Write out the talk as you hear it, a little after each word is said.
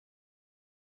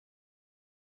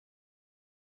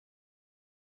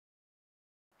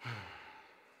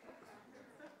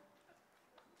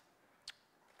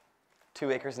2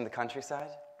 acres in the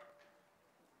countryside?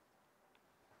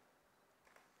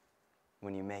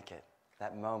 When you make it,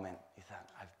 that moment, you thought,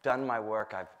 I've done my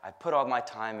work, I've put all my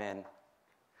time in,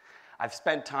 I've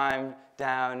spent time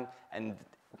down and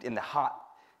in the hot,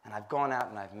 and I've gone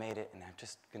out and I've made it, and I'm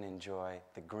just going to enjoy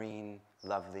the green,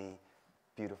 lovely,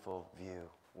 beautiful view,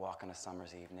 walk on a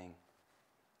summer's evening.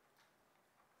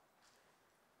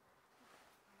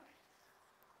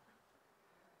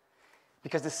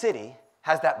 Because the city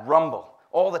has that rumble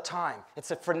all the time. It's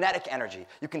a frenetic energy.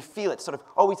 You can feel it sort of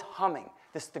always humming.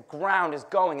 The ground is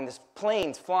going, and there's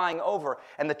planes flying over,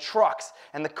 and the trucks,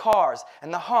 and the cars,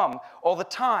 and the hum all the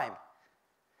time.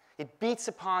 It beats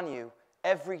upon you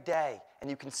every day, and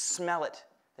you can smell it.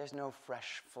 There's no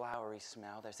fresh, flowery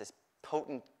smell. There's this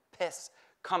potent piss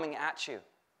coming at you.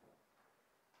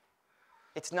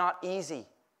 It's not easy,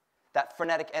 that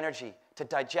frenetic energy, to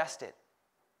digest it.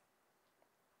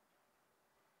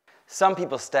 Some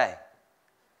people stay,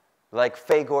 like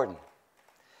Faye Gordon.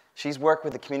 She's worked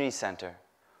with the community center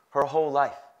her whole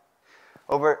life.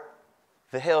 Over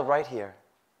the hill right here,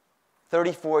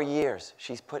 34 years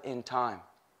she's put in time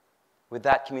with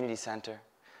that community center.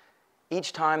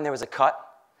 Each time there was a cut.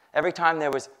 Every time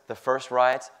there was the first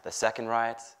riots, the second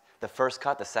riots, the first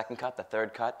cut, the second cut, the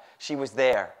third cut, she was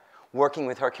there working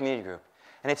with her community group.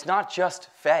 And it's not just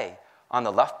Faye on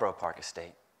the Loughborough Park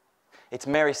estate. It's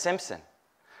Mary Simpson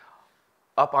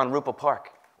up on Repowering Park,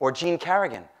 or Jean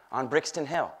Carrigan on Brixton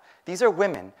Hill. These are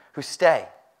women who stay.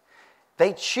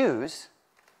 They choose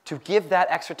to give that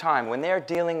extra time when they're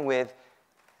dealing with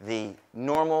the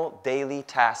normal daily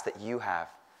tasks that you have,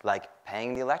 like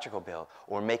paying the electrical bill,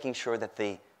 or making sure that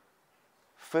the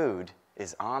food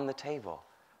is on the table,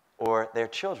 or their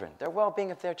children, their well-being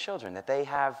of their children, that they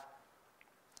have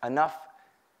enough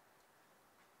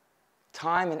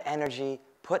time and energy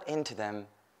put into them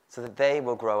so that they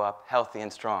will grow up healthy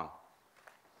and strong.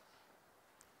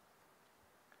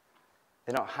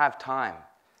 They don't have time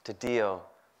to deal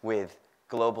with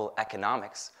global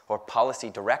economics or policy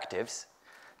directives.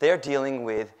 They're dealing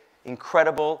with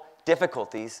incredible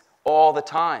difficulties all the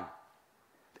time.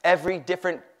 Every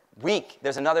different week,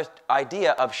 there's another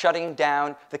idea of shutting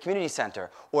down the community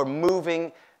center or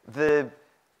moving the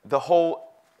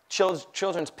whole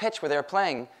children's pitch where they're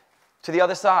playing to the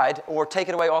other side, or take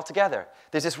it away altogether.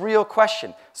 There's this real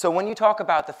question. So when you talk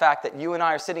about the fact that you and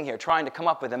I are sitting here trying to come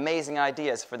up with amazing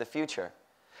ideas for the future,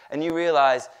 and you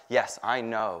realize, yes, I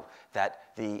know that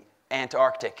the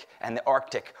Antarctic and the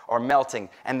Arctic are melting,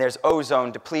 and there's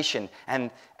ozone depletion,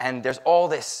 and there's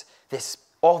all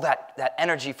all that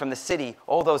energy from the city,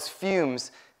 all those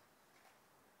fumes.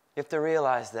 You have to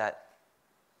realize that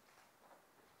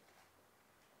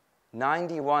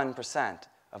 91%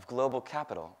 of global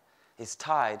capital is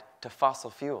tied to fossil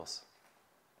fuels.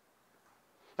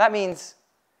 That means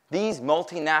these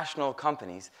multinational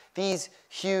companies, these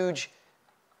huge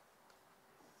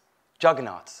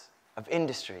juggernauts of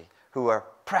industry who are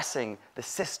pressing the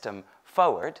system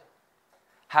forward,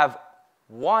 have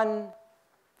one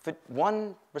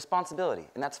responsibility,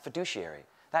 and that's fiduciary.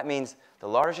 That means the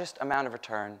largest amount of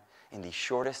return in the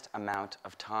shortest amount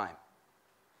of time.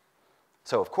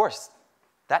 So, of course,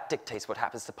 that dictates what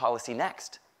happens to policy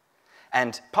next.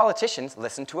 And politicians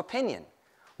listen to opinion.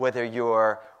 Whether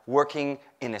you're working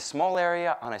in a small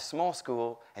area on a small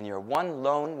school and you're one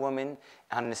lone woman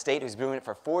on an estate who's been doing it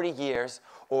for 40 years,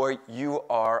 or you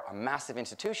are a massive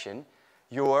institution,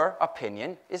 your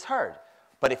opinion is heard.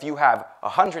 But if you have a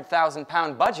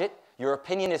 £100,000 budget, your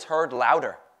opinion is heard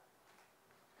louder.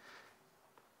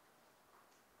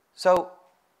 So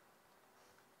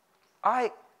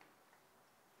I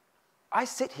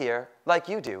sit here like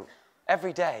you do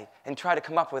every day and try to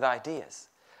come up with ideas.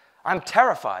 I'm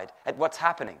terrified at what's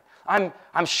happening.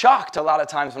 I'm shocked a lot of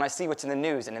times when I see what's in the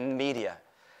news and in the media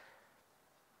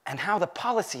and how the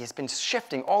policy has been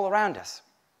shifting all around us.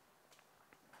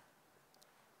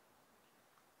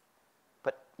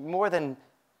 But more than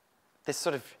this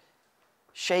sort of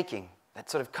shaking that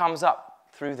sort of comes up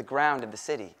through the ground of the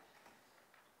city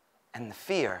and the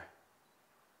fear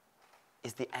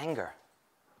is the anger.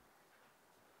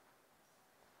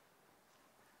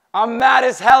 I'm mad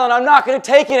as hell and I'm not going to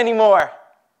take it anymore.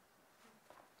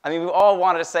 I mean, we all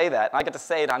wanted to say that, and I get to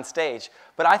say it on stage.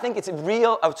 But I think it's a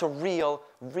real,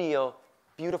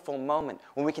 beautiful moment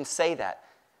when we can say that.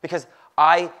 Because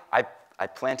I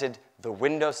planted the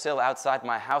windowsill outside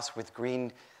my house with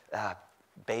green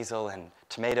basil and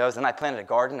tomatoes, and I planted a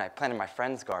garden. I planted my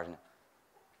friend's garden.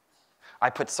 I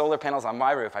put solar panels on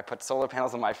my roof. I put solar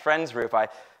panels on my friend's roof. I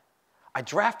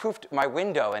draft-proofed my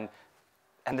window and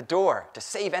the door to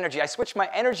save energy. I switched my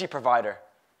energy provider.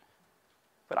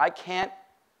 But I can't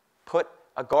put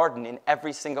a garden in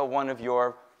every single one of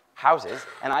your houses,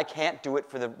 and I can't do it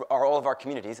for all of our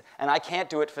communities, and I can't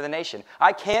do it for the nation.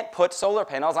 I can't put solar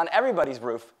panels on everybody's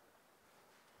roof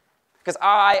because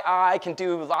I can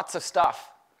do lots of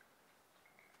stuff.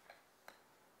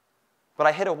 But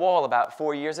I hit a wall about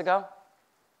 4 years ago.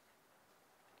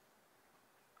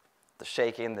 The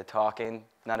shaking, the talking,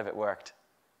 none of it worked.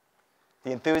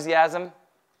 The enthusiasm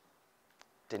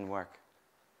didn't work.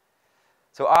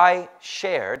 So I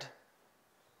shared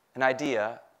an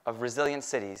idea of resilient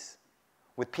cities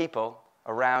with people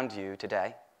around you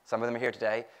today. Some of them are here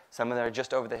today. Some of them are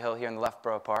just over the hill here in the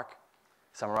Loughborough Park.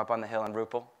 Some are up on the hill in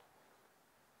Repowering.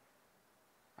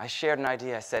 I shared an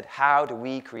idea. I said, how do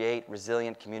we create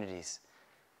resilient communities?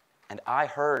 And I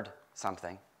heard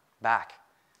something back.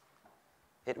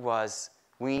 It was,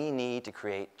 we need to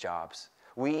create jobs.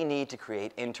 We need to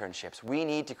create internships. We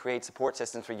need to create support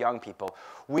systems for young people.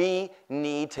 We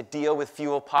need to deal with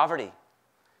fuel poverty.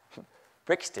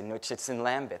 Brixton, which sits in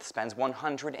Lambeth, spends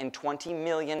 £120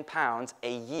 million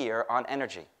a year on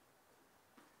energy.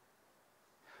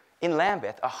 In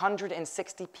Lambeth,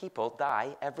 160 people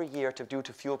die every year due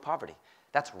to fuel poverty.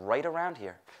 That's right around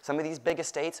here. Some of these big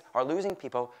estates are losing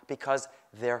people because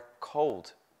they're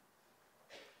cold.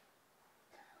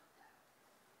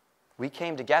 We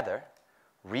came together,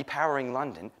 Repowering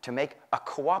London, to make a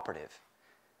cooperative,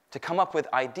 to come up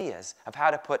with ideas of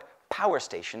how to put power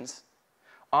stations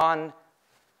on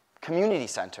community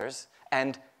centers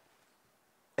and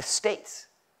estates.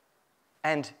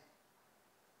 And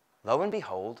lo and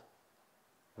behold,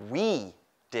 we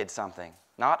did something,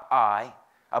 not I.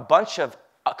 A bunch of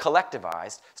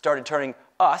collectivized started turning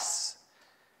us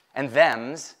and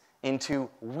thems into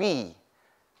we.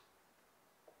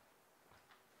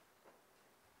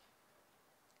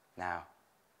 Now,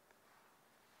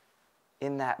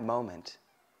 in that moment,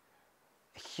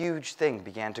 a huge thing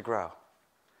began to grow.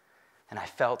 And I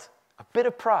felt a bit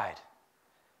of pride.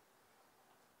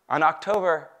 On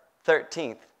October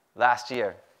 13th last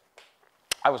year,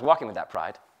 I was walking with that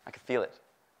pride. I could feel it,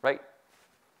 right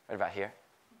about here.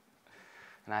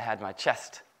 And I had my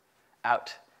chest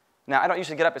out. Now, I don't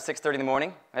usually get up at 6:30 in the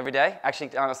morning every day.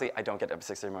 Actually, honestly, I don't get up at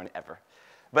 6:30 in the morning ever.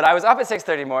 But I was up at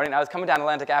 6:30 in the morning, and I was coming down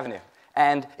Atlantic Avenue.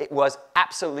 And it was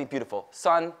absolutely beautiful.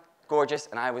 Sun, gorgeous,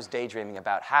 and I was daydreaming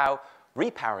about how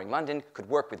Repowering London could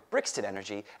work with Brixton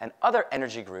Energy and other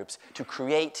energy groups to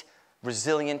create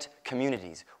resilient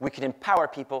communities. We could empower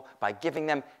people by giving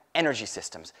them energy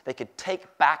systems. They could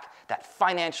take back that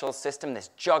financial system, this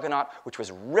juggernaut, which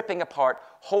was ripping apart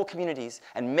whole communities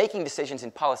and making decisions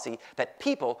in policy that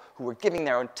people who were giving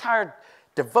their entire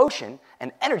devotion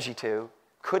and energy to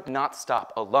could not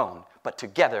stop alone, but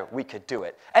together we could do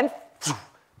it. And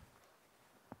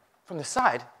from the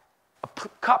side, a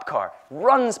cop car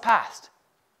runs past.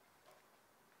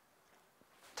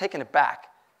 Taken aback,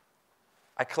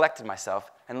 I collected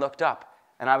myself and looked up,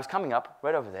 and I was coming up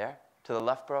right over there to the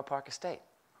Loughborough Park estate.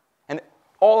 And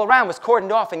all around was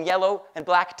cordoned off in yellow and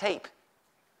black tape.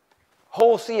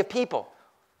 Whole sea of people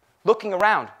looking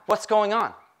around. What's going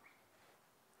on?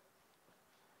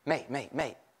 Mate,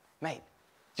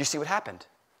 do you see what happened?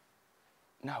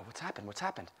 No, what's happened? What's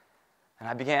happened? And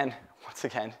I began, once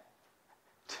again,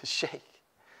 to shake.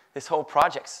 This whole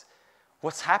project's,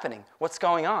 what's happening? What's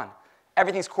going on?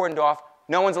 Everything's cordoned off.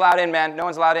 No one's allowed in, man. No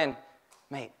one's allowed in.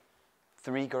 Mate,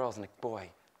 3 girls and a boy.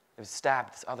 It was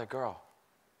stabbed, this other girl.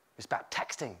 It was about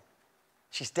texting.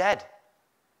 She's dead.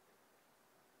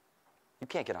 You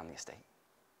can't get on the estate.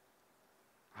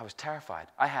 I was terrified.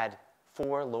 I had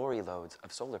 4 lorry loads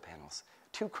of solar panels,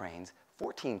 2 cranes,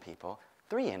 14 people,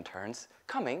 3 interns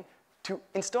coming to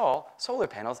install solar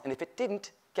panels, and if it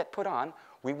didn't get put on,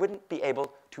 we wouldn't be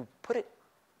able to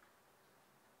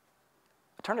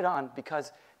turn it on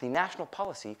because the national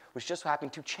policy was just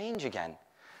happening to change again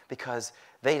because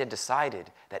they had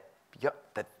decided that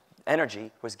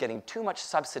energy was getting too much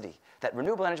subsidy, that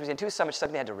renewable energy was getting too much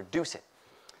subsidy, they had to reduce it.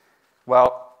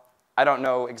 Well, I don't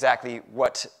know exactly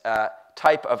what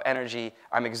type of energy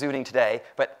I'm exuding today,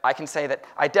 but I can say that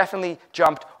I definitely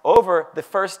jumped over the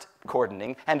first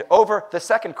cordoning and over the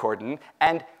second cordon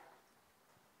and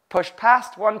pushed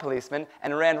past one policeman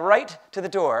and ran right to the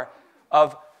door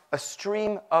of a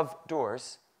stream of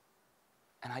doors.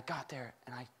 And I got there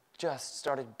and I just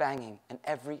started banging, and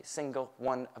every single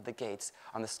one of the gates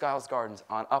on the Skiles Gardens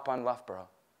up on Loughborough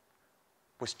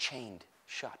was chained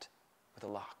shut with a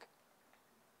lock.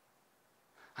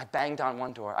 I banged on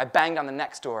one door. I banged on the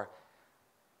next door.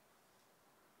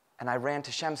 And I ran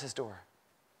to Shemsa's door.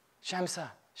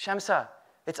 Shemsa,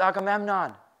 it's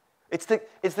Agamemnon. It's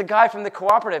the guy from the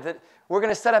cooperative that we're going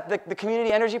to set up the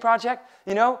community energy project.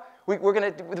 You know, we're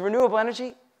going to, with renewable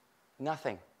energy.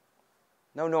 Nothing.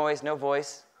 No noise, no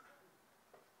voice.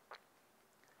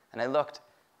 And I looked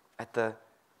at the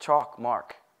chalk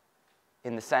mark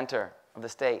in the center of the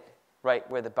state, right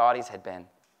where the bodies had been.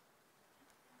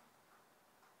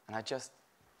 And I just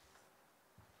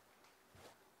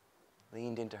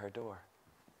leaned into her door.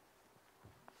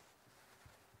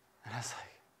 And I was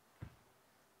like,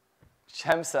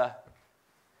 Shemsa.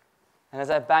 And as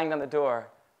I banged on the door,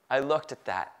 I looked at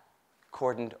that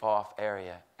cordoned off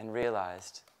area and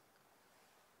realized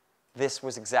this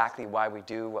was exactly why we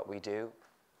do what we do.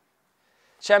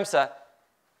 Shemsa,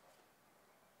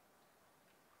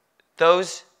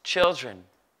 those children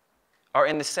are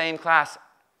in the same class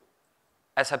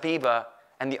as Habiba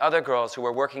and the other girls who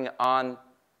were working on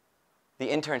the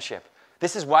internship.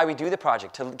 This is why we do the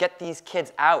project, to get these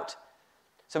kids out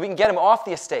so we can get them off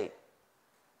the estate.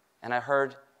 And I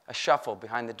heard a shuffle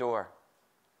behind the door.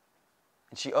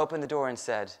 And she opened the door and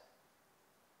said,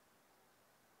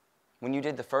 when you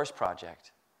did the first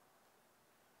project,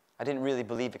 I didn't really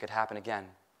believe it could happen again.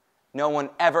 No one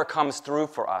ever comes through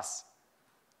for us.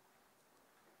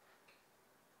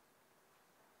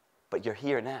 But you're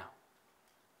here now.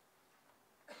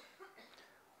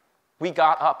 We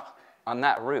got up on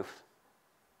that roof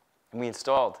and we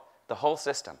installed the whole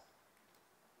system.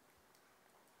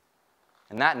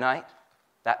 And that night,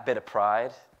 that bit of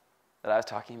pride that I was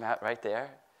talking about right there,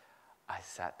 I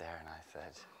sat there and I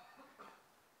said,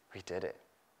 we did it.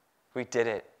 We did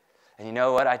it. And you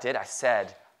know what I did? I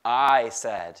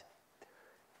said,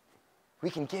 we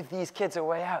can give these kids a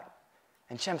way out.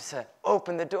 And Shemsa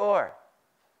opened the door.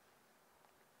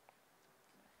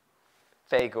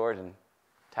 Faye Gordon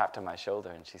tapped on my shoulder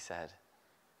and she said,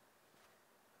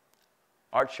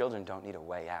 our children don't need a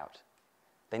way out.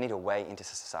 They need a way into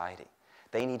society.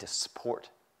 They need a support.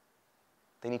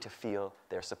 They need to feel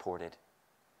they're supported,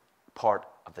 part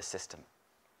of the system.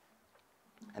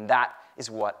 And that is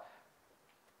what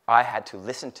I had to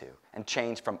listen to and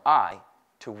change from I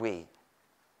to we.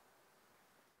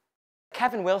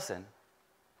 Kevin Wilson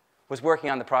was working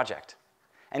on the project.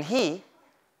 And he,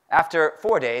 after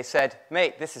 4 days, said,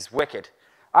 mate, this is wicked.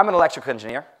 I'm an electrical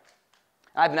engineer.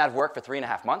 I've been out of work for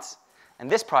 3.5 months. And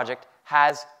this project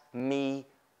has me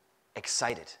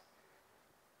excited.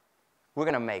 We're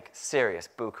going to make serious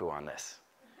buku on this.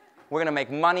 We're going to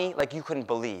make money like you couldn't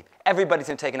believe. Everybody's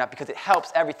going to take it up because it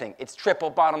helps everything. It's triple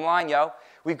bottom line, yo.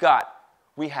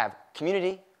 We have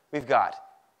community, we've got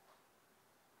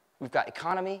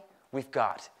economy, we've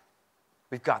got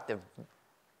the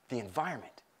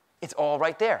environment. It's all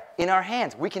right there in our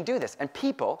hands. We can do this, and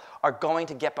people are going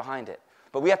to get behind it.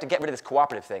 But we have to get rid of this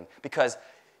cooperative thing because,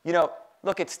 you know,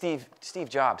 look at Steve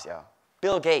Jobs, yo.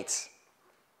 Bill Gates.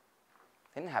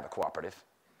 They didn't have a cooperative.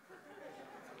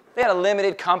 They had a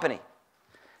limited company.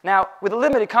 Now, with a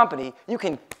limited company, you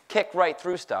can kick right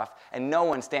through stuff, and no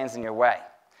one stands in your way.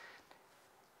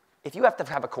 If you have to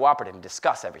have a cooperative and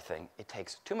discuss everything, it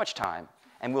takes too much time,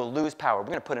 and we'll lose power. We're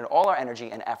going to put in all our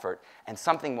energy and effort, and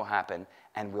something will happen,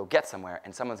 and we'll get somewhere,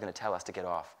 and someone's going to tell us to get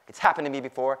off. It's happened to me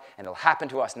before, and it'll happen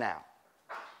to us now.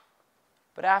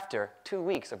 But after 2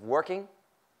 weeks of working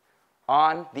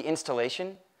on the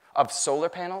installation of solar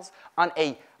panels on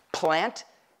a plant,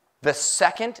 the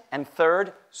second and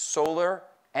third solar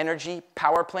energy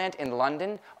power plant in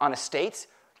London on estates,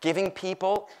 giving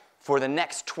people for the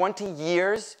next 20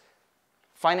 years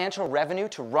financial revenue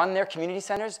to run their community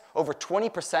centers, over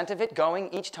 20% of it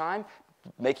going each time,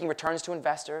 making returns to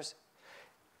investors,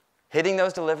 hitting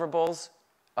those deliverables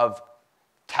of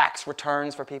tax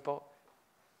returns for people.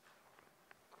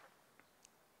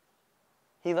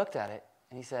 He looked at it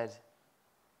and he said,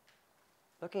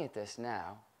 looking at this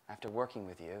now, after working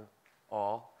with you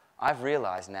all, I've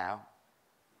realized now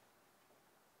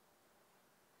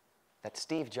that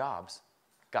Steve Jobs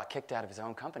got kicked out of his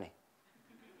own company.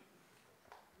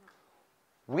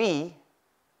 We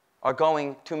are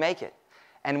going to make it.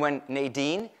 And when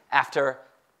Nadine, after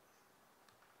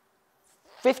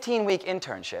 15-week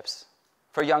internships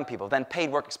for young people, then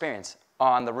paid work experience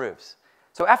on the roofs.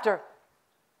 So after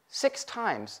 6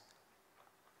 times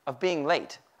of being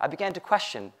late, I began to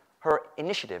question her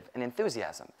initiative and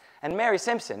enthusiasm. And Mary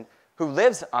Simpson, who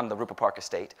lives on the Rupert Park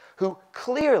estate, who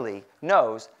clearly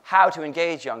knows how to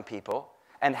engage young people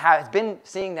and has been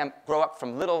seeing them grow up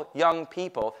from little young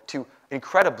people to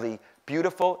incredibly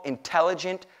beautiful,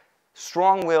 intelligent,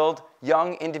 strong-willed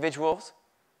young individuals,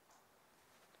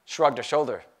 shrugged her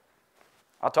shoulder.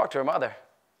 I'll talk to her mother,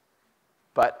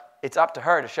 but it's up to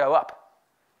her to show up.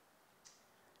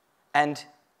 And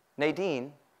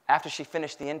Nadine, after she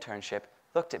finished the internship,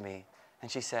 looked at me and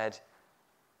she said,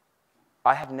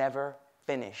 I have never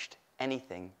finished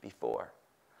anything before.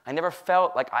 I never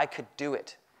felt like I could do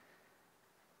it.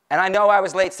 And I know I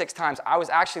was late 6 times. I was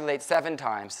actually late 7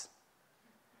 times.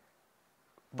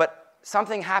 But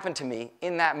something happened to me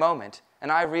in that moment,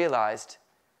 and I realized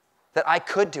that I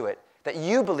could do it, that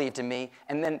you believed in me,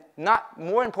 and then not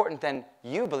more important than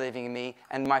you believing in me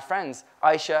and my friends,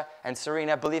 Aisha and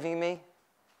Serena, believing in me,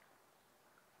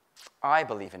 I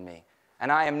believe in me.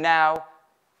 And I am now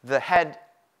the head,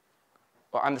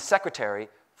 or I'm the secretary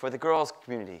for the girls'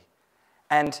 community.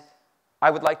 And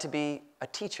I would like to be a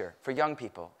teacher for young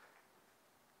people.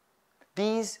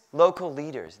 These local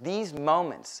leaders, these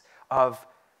moments of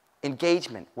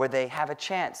engagement where they have a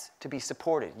chance to be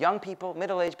supported, young people,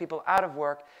 middle-aged people, out of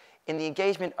work, in the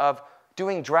engagement of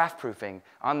doing draft proofing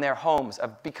on their homes,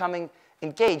 of becoming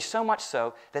engaged so much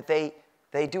so that they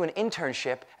do an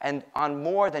internship and on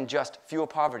more than just fuel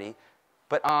poverty,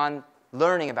 but on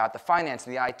learning about the finance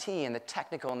and the IT and the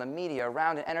technical and the media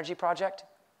around an energy project.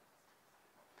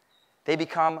 They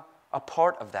become a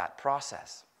part of that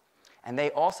process. And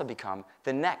they also become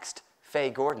the next Faye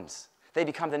Gordons. They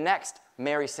become the next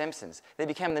Mary Simpsons. They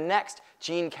become the next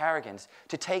Jean Carrigans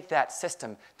to take that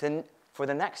system for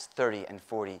the next 30 and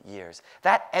 40 years.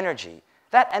 That energy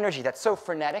that's so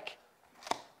frenetic,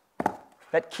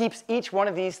 that keeps each one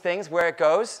of these things where it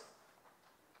goes,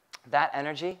 that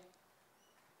energy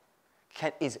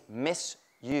is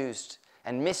misused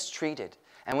and mistreated.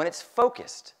 And when it's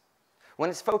focused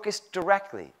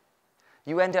directly,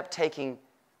 you end up taking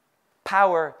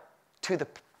power to the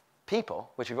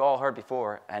people, which we've all heard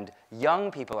before, and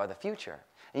young people are the future.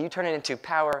 And you turn it into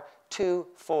power to,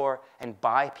 for, and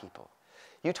by people.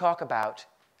 You talk about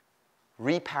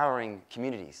repowering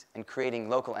communities and creating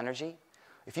local energy.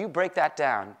 If you break that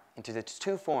down into the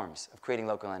 2 forms of creating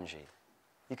local energy,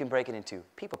 you can break it into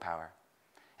people power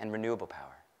and renewable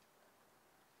power.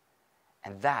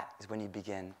 And that is when you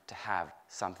begin to have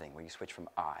something where you switch from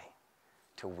I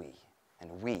to we.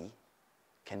 And we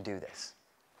can do this.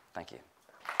 Thank you.